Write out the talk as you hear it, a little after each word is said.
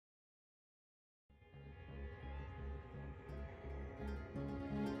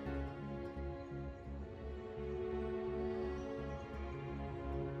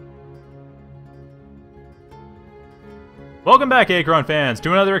Welcome back, Achron fans,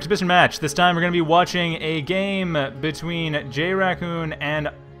 to another exhibition match. This time we're going to be watching a game between JRaccoon and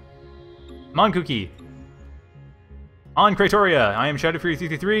Monkooky on Cratoria. I am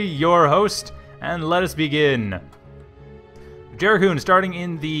Shadow333, your host, and let us begin. JRaccoon starting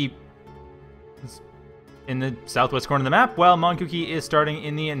in the southwest corner of the map, while Monkooky is starting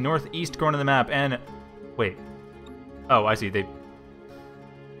in the northeast corner of the map. And wait, oh, I see.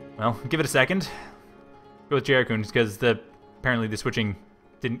 Well, give it a second. Go with JRaccoon because apparently the switching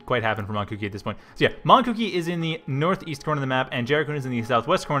didn't quite happen for Monkooky at this point. So yeah, Monkooky is in the northeast corner of the map, and JRaccoon is in the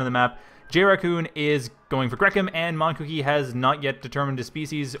southwest corner of the map. JRaccoon is going for Grekim, and Monkooky has not yet determined his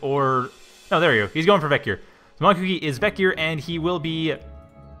species, or... Oh, there you go. He's going for Vecgir. So Monkooky is Vecgir, and he will be... I'm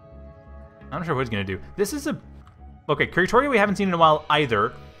not sure what he's going to do. This is a... Okay, Cratoria we haven't seen in a while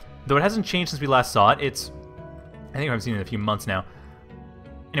either, though it hasn't changed since we last saw it. I think we haven't seen it in a few months now.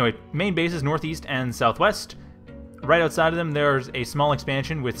 Anyway, main base is northeast and southwest. Right outside of them, there's a small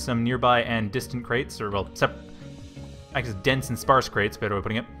expansion with some nearby and distant crates, or, well, I guess dense and sparse crates, better way of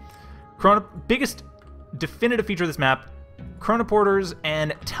putting it. Biggest definitive feature of this map, chronoporters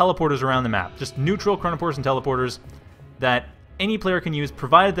and teleporters around the map. Just neutral chronoporters and teleporters that any player can use,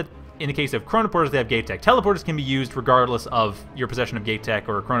 provided that in the case of chronoporters, they have gate tech. Teleporters can be used regardless of your possession of gate tech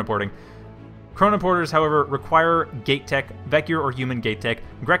or chronoporting. Chronoporters, however, require gate tech, Vecgir or human gate tech.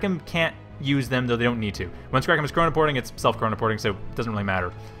 Grekim can't use them, though they don't need to. Once Grekim is chronoporting, it's self-chronoporting, so it doesn't really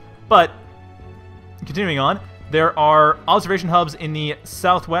matter. But, continuing on, there are observation hubs in the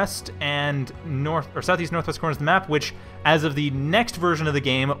southwest and southeast northwest corners of the map, which, as of the next version of the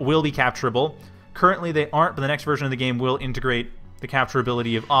game, will be capturable. Currently they aren't, but the next version of the game will integrate the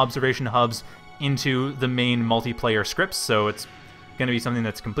capturability of observation hubs into the main multiplayer scripts, so it's going to be something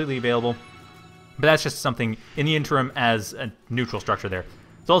that's completely available. But that's just something in the interim as a neutral structure there.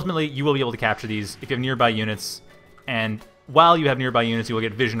 So ultimately, you will be able to capture these if you have nearby units, and while you have nearby units, you will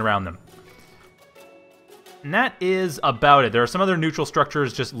get vision around them. And that is about it. There are some other neutral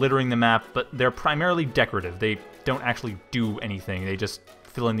structures just littering the map, but they're primarily decorative. They don't actually do anything. They just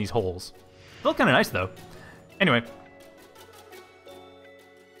fill in these holes. They look kind of nice, though. Anyway.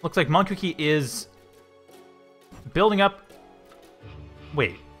 Looks like Monkooky is building up...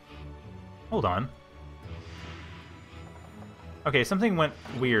 Wait. Hold on. Okay, something went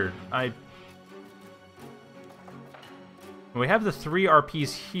weird. We have the 3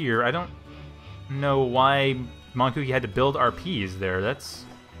 RPs here. I don't know why Monkooky had to build RPs there. That's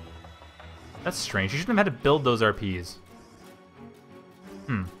strange. You shouldn't have had to build those RPs.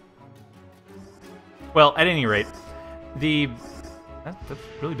 Well, at any rate, that's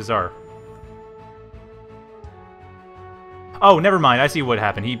really bizarre. Oh, never mind. I see what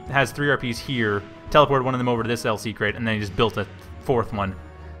happened. He has 3 RPs here, teleported one of them over to this LC crate, and then he just built a 4th one.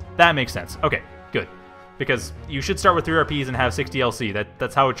 That makes sense. Okay, good. Because you should start with 3 RPs and have 60 LC.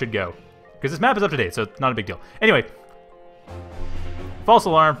 That's how it should go. Because this map is up to date, so it's not a big deal. Anyway, false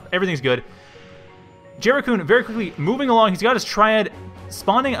alarm. Everything's good. JRaccoon very quickly moving along. He's got his triad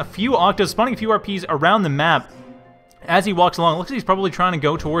spawning a few octos, spawning a few RPs around the map. As he walks along, it looks like he's probably trying to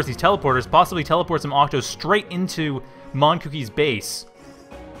go towards these teleporters, possibly teleport some octos straight into Monkooky's base.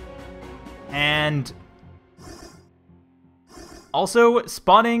 And also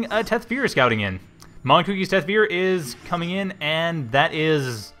spotting a Tethveer scouting in. Monkooky's Tethveer is coming in, and that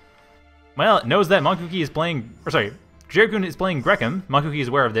is... Well, it knows that Monkooky is playing... Or sorry, JRaccoon is playing Grekim. Monkooky is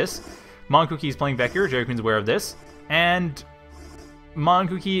aware of this. Monkooky is playing Vecgir. JRaccoon is aware of this. And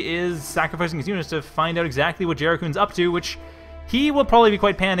Monkooky is sacrificing his units to find out exactly what JRaccoon's up to, which he will probably be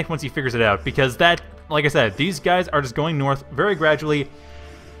quite panicked once he figures it out, because that, like I said, these guys are just going north very gradually,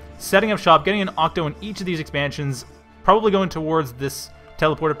 setting up shop, getting an octo in each of these expansions, probably going towards this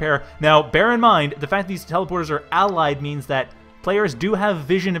teleporter pair. Now, bear in mind, the fact that these teleporters are allied means that players do have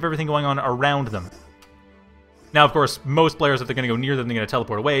vision of everything going on around them. Now, of course, most players, if they're going to go near them, they're going to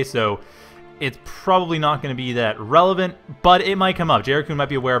teleport away, so it's probably not going to be that relevant, but it might come up. JRaccoon might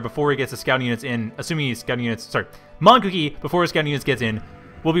be aware before he gets the scouting units in, assuming he's scouting units, sorry, Monkooky, before his scouting units gets in,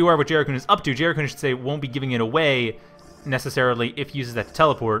 will be aware of what JRaccoon is up to. JRaccoon, I should say, won't be giving it away necessarily if he uses that to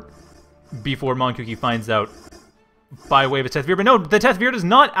teleport before Monkooky finds out by way of a Tethveer. But no, the Tethveer does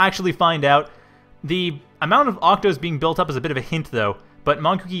not actually find out. The amount of octos being built up is a bit of a hint, though, but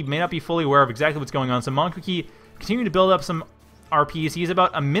Monkooky may not be fully aware of exactly what's going on, so Monkooky continuing to build up some RPs. He's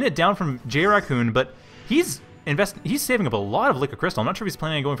about a minute down from JRaccoon, but he's saving up a lot of liquid crystal. I'm not sure if he's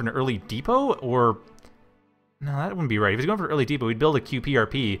planning on going for an early depot, or... No, that wouldn't be right. If he's going for an early depot, he'd build a QP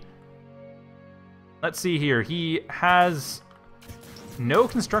RP. Let's see here. He has no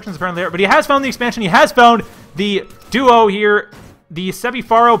constructions apparently there, but he has found the expansion. He has found the duo here. the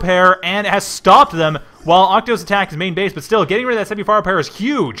Sepifaro pair and has stopped them while Octo's attack his main base, but still, getting rid of that Sepifaro pair is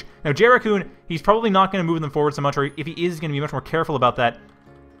huge. Now, JRaccoon, he's probably not going to move them forward so much, or if he is, going to be much more careful about that.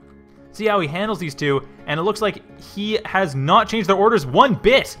 See how he handles these two, and it looks like he has not changed their orders one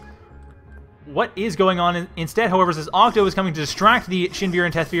bit. What is going on instead, however, is this Octo is coming to distract the Shinvir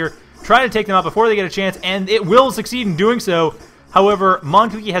and Tethvir, try to take them out before they get a chance, and it will succeed in doing so. However,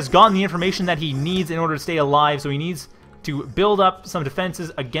 Monkooky has gotten the information that he needs in order to stay alive, so he needs to build up some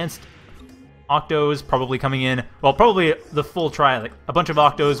defenses against Octos probably coming in. Well, probably the full triad, like a bunch of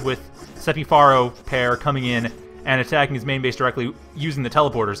Octos with Sepifaro pair coming in and attacking his main base directly using the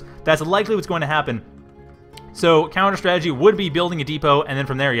teleporters. That's likely what's going to happen. So counter strategy would be building a depot, and then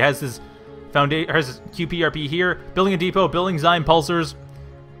from there he has his foundation, has his QPRP here, building a depot, building Zyme pulsers,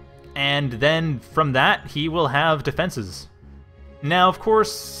 and then from that he will have defenses. Now, of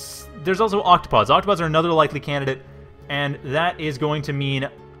course, there's also Octopods. Octopods are another likely candidate, and that is going to mean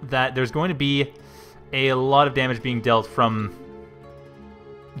that there's going to be a lot of damage being dealt from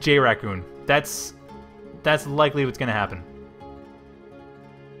JRaccoon. That's likely what's going to happen.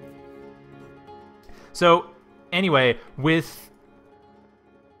 So, anyway, with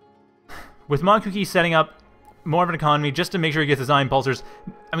Monkooky setting up more of an economy just to make sure he gets the Zyme pulsers,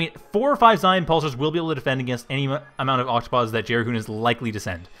 I mean, 4 or 5 Zyme pulsers will be able to defend against any amount of Octopods that JRaccoon is likely to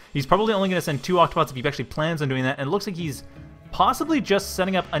send. He's probably only going to send 2 Octopods if he actually plans on doing that, and it looks like he's possibly just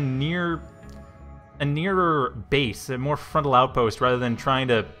setting up a nearer base, a more frontal outpost, rather than trying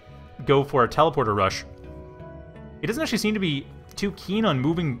to go for a teleporter rush. He doesn't actually seem to be too keen on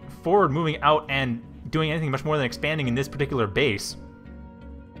moving forward, moving out, and doing anything much more than expanding in this particular base.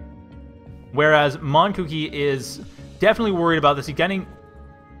 Whereas Monkooky is definitely worried about this. He's getting...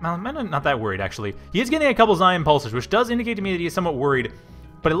 well, not that worried, actually. He is getting a couple Zyme pulsers, which does indicate to me that he is somewhat worried,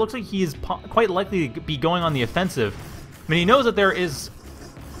 but it looks like he is quite likely to be going on the offensive. I mean, he knows that there is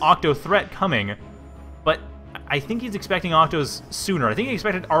Octo threat coming, but I think he's expecting Octos sooner. I think he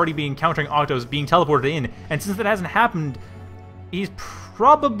expected already be encountering Octos being teleported in, and since that hasn't happened, he's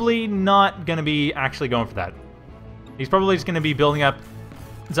probably not going to be actually going for that. He's probably just going to be building up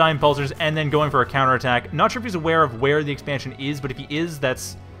Zyme pulsers and then going for a counterattack. Not sure if he's aware of where the expansion is, but if he is,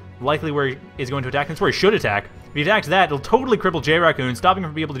 that's likely where he is going to attack. That's where he should attack. If he attacks that, it'll totally cripple JRaccoon, stopping him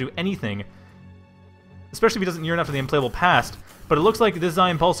from being able to do anything. Especially if he doesn't near enough to the unplayable past. But it looks like this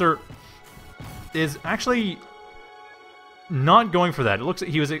Zyme pulser is actually not going for that. It looks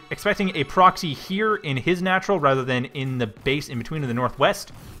like he was expecting a proxy here in his natural rather than in the base in between in the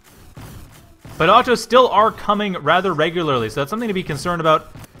northwest. But Octos still are coming rather regularly, so that's something to be concerned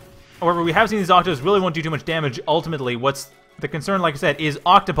about. However, we have seen these Octos really won't do too much damage ultimately. What's the concern, like I said, is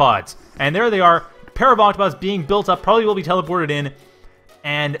Octopods. And there they are, a pair of Octopods being built up, probably will be teleported in,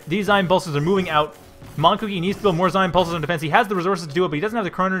 and these Zyme pulsers are moving out. Monkooky needs to build more Zyme pulsers on defense. He has the resources to do it, but he doesn't have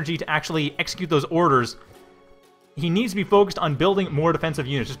the chrono energy to actually execute those orders. He needs to be focused on building more defensive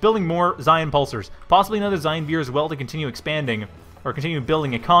units, just building more Zyme pulsers. Possibly another Seinvir as well to continue expanding, or continue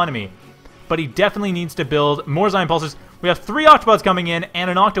building economy. But he definitely needs to build more Zyme pulsers. We have 3 Octopods coming in, and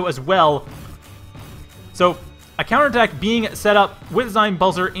an Octo as well. So, a counterattack being set up with Zyme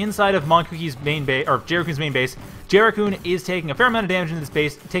pulser inside of Monkooky's main base, or JRaccoon's main base. JRaccoon is taking a fair amount of damage into this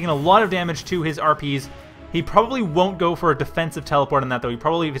base, taking a lot of damage to his RPs. He probably won't go for a defensive teleport on that, though. He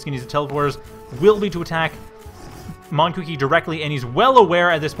probably, if he's going to use the teleporters, will be to attack Monkooky directly, and he's well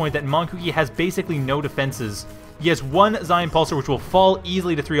aware at this point that Monkooky has basically no defenses. He has 1 Zyme pulser, which will fall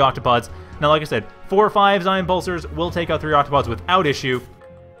easily to 3 Octopods. Now, like I said, 4 or 5 Zyme pulsers will take out 3 Octopods without issue.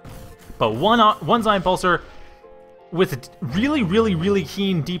 But one Zyme pulser with really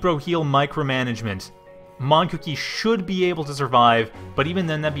keen deep row heal micromanagement, Monkooky should be able to survive, but even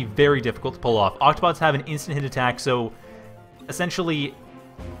then that'd be very difficult to pull off. Octopods have an instant hit attack, so essentially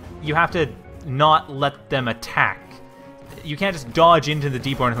you have to not let them attack. You can't just dodge into the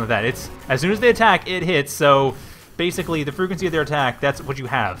depot or anything like that. It's as soon as they attack, it hits, so basically the frequency of their attack, that's what you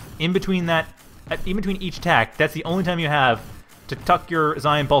have. In between each attack, that's the only time you have to tuck your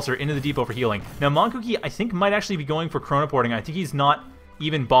Zyme pulser into the depot for healing. Now Monkooky, I think, might actually be going for chronoporting. I think he's not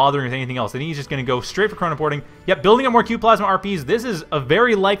even bothering with anything else. I think he's just going to go straight for chronoporting. Yep, building up more Q Plasma RPs. This is a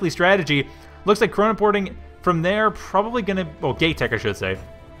very likely strategy. Looks like chronoporting from there probably going to... well, Gate Tech, I should say. And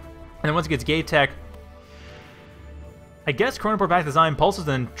then once it gets Gate Tech, I guess chronoport back to Zyme pulses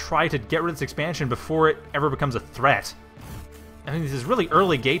and try to get rid of this expansion before it ever becomes a threat. I mean, this is really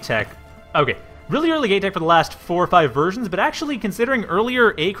early Gate Tech. Okay, really early Gate Tech for the last 4 or 5 versions, but actually considering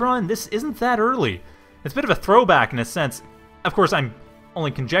earlier Achron, this isn't that early. It's a bit of a throwback in a sense. Of course, I'm only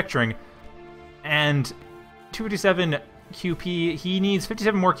conjecturing. And 257 QP, he needs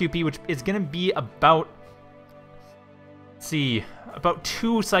 57 more QP, which is going to be about let's see, about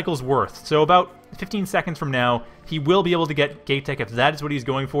 2 cycles worth. So about 15 seconds from now, he will be able to get Gate Tech if that is what he's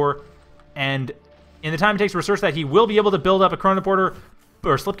going for. And in the time it takes to research that, he will be able to build up a Chronoporter,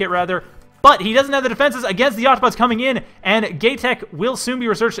 or Slipgate rather, but he doesn't have the defenses against the Octopods coming in, and Gate Tech will soon be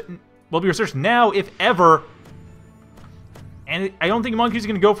researched, now, if ever. And I don't think Monkooky's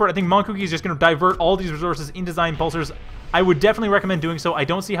going to go for it. I think Monkooky is just going to divert all these resources into Zion Pulsars. I would definitely recommend doing so. I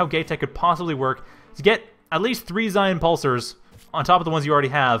don't see how Gate Tech could possibly work. To get at least 3 Zion Pulsars on top of the ones you already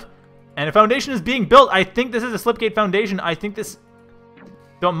have. And a foundation is being built. I think this is a Slipgate foundation. I think this,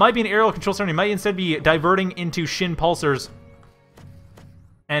 though it might be an aerial control center, he might instead be diverting into Shin Pulsars.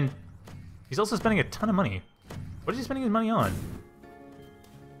 And he's also spending a ton of money. What is he spending his money on?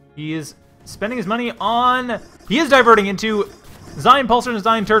 He is spending his money on... He is diverting into Zion Pulsar and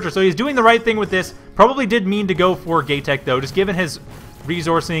Zion Turcher, so he's doing the right thing with this. Probably did mean to go for Gate Tech, though, just given his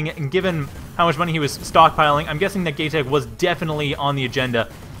resourcing and given how much money he was stockpiling. I'm guessing that Gate Tech was definitely on the agenda.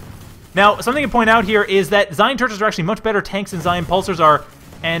 Now, something to point out here is that Zion Turchers are actually much better tanks than Zion Pulsars are,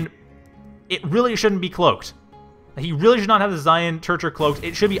 and it really shouldn't be cloaked. He really should not have the Zion Turcher cloaked.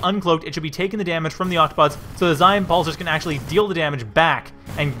 It should be uncloaked. It should be taking the damage from the Octopods so the Zion Pulsars can actually deal the damage back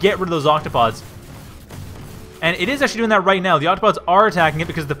and get rid of those Octopods. And it is actually doing that right now. The Octopods are attacking it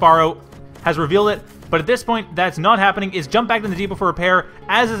because the Pharaoh has revealed it. But at this point, that's not happening. It's jumped back to the depot for repair,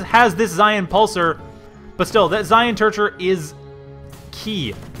 as has this Zion Pulsar. But still, that Zion Turcher is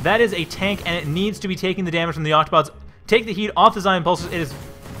key. That is a tank, and it needs to be taking the damage from the Octopods. Take the heat off the Zion Pulsars.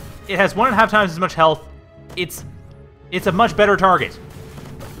 It has 1.5 times as much health. It's a much better target.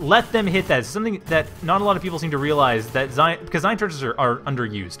 Let them hit that. It's something that not a lot of people seem to realize, that because Zion Turchers are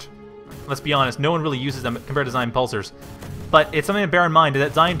underused. Let's be honest, no one really uses them compared to Zion Pulsars. But it's something to bear in mind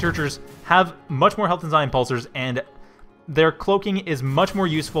that Zion Turchers have much more health than Zion Pulsars, and their cloaking is much more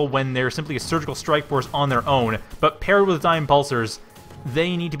useful when they're simply a surgical strike force on their own. But paired with Zion Pulsars,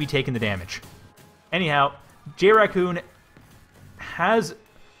 they need to be taking the damage. Anyhow, JRaccoon has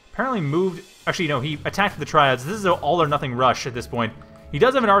apparently moved... Actually, no, he attacked the Triads. This is an all-or-nothing rush at this point. He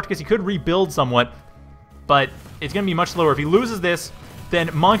does have an Arcticus. He could rebuild somewhat, but it's going to be much slower. If he loses this, then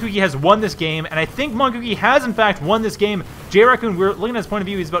Monkooky has won this game, and I think Monkooky has, in fact, won this game. JRaccoon, we're looking at his point of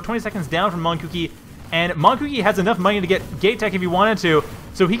view, he's about 20 seconds down from Monkooky, and Monkooky has enough money to get Gate Tech if he wanted to,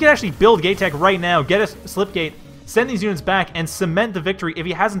 so he could actually build Gate Tech right now, get a Slipgate, send these units back, and cement the victory if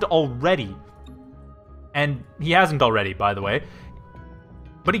he hasn't already. And he hasn't already, by the way.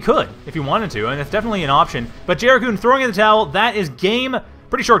 But he could, if he wanted to, and it's definitely an option. But JRaccoon throwing in the towel, that is game.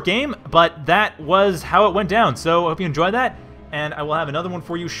 Pretty short game, but that was how it went down. So I hope you enjoyed that, and I will have another one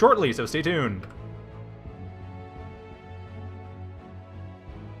for you shortly, so stay tuned.